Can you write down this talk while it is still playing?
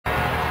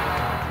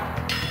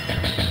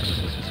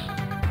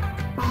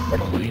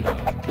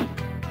Mileena.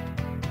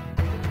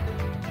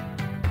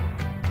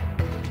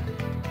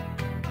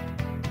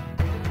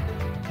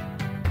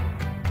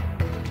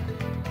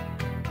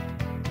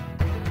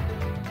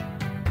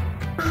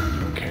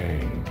 Liu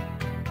Kang.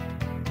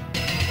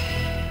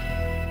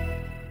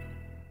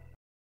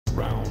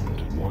 Round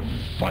 1,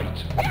 fight.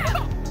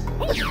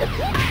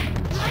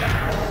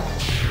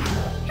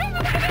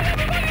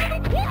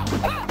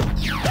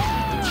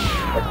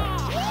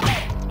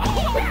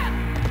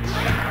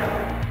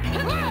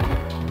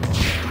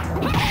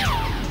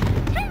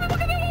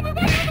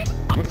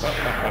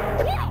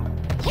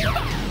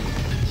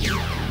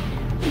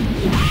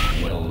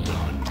 Well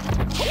done.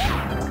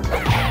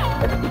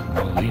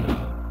 Mileena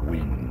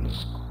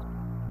wins.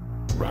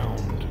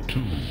 Round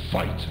 2,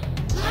 fight.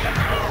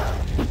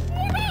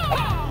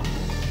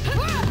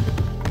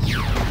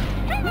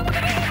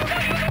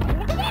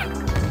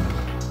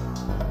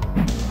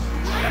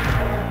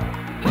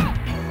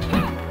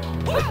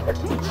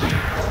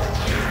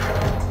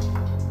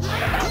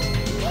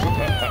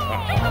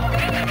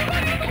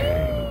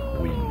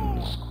 Kang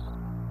wins.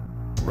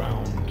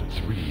 Round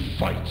 3,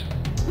 fight.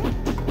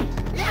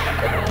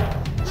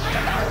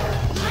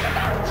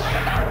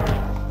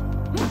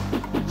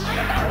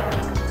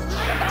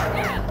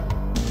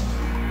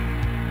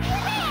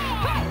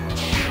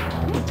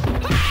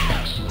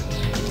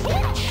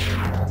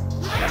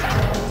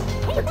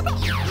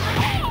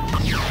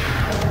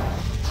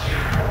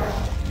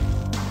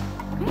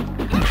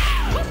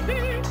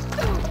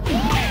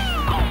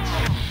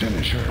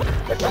 Finish her.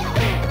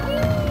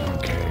 Liu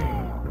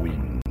Kang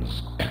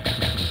wins.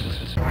 Excellent.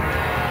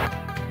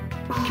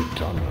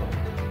 Kitana.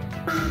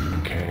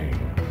 Liu Kang.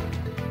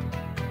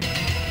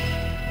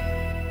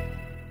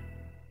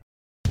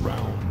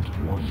 Round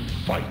 1,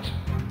 fight.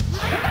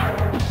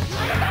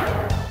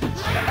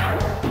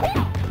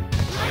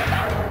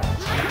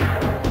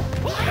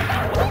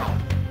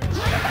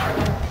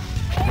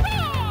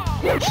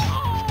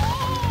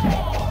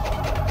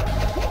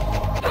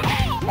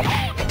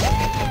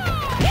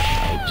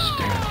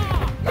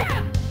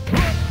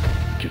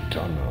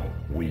 Kitana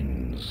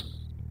wins.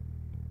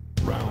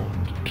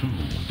 Round 2,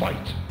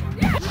 fight.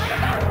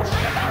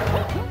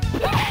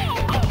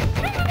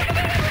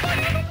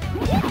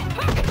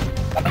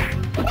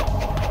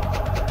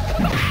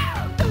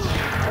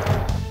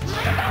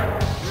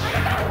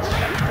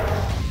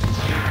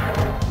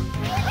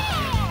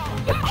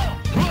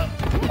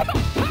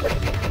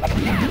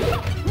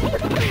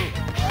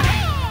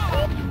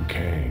 Liu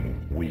Kang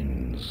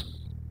wins.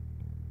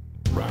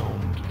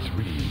 Round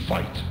 3,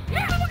 fight.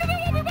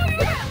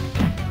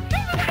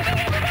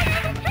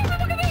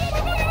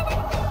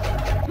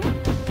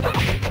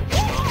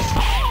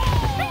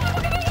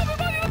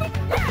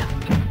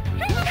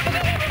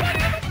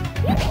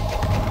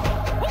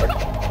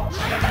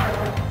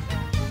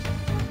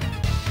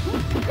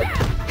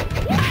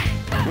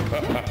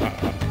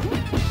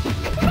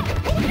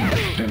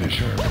 Finish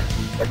her.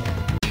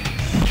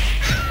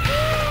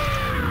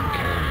 Liu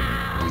Kang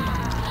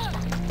wins.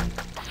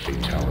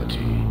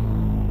 Fatality.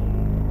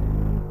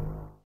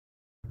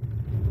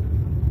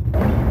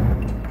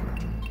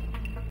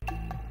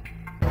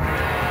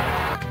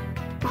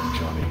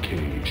 Johnny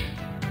Cage.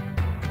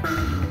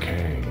 Liu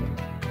Kang.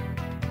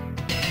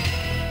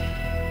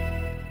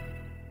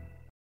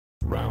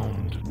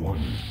 Round 1,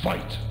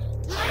 fight.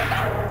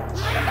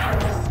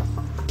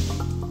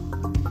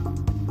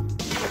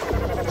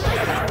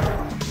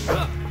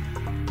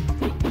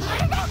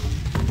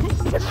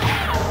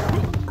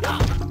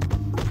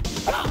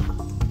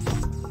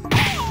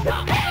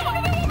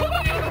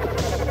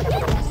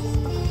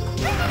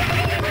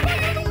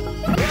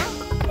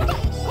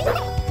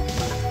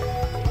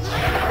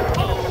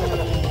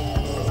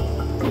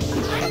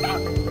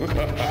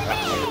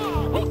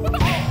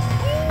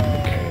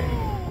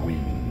 Kang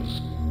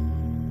wins.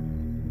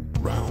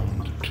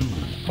 Round 2,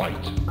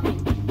 fight.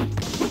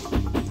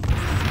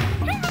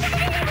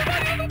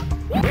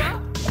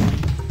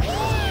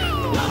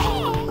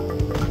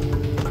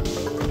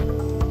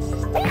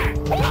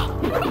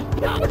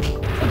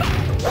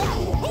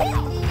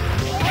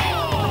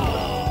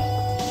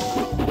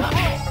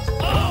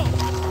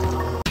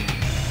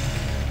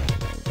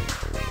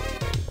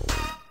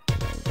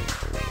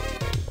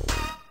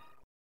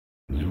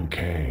 Liu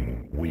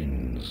Kang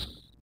wins.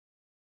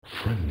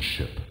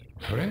 Friendship.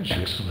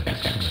 Excellent.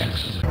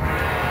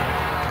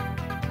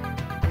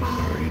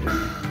 Raiden.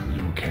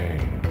 Liu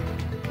Kang.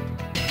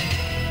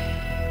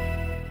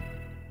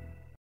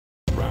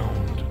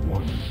 Round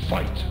 1,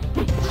 fight.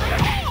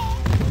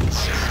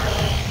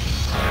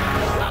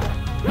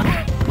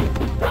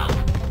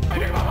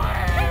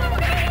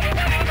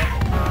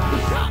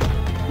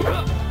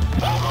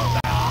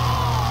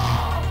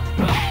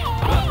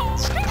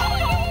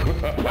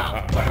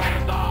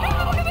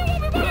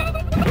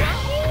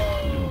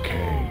 Liu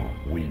Kang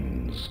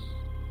wins.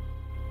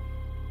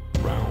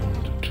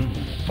 Round 2,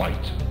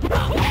 fight.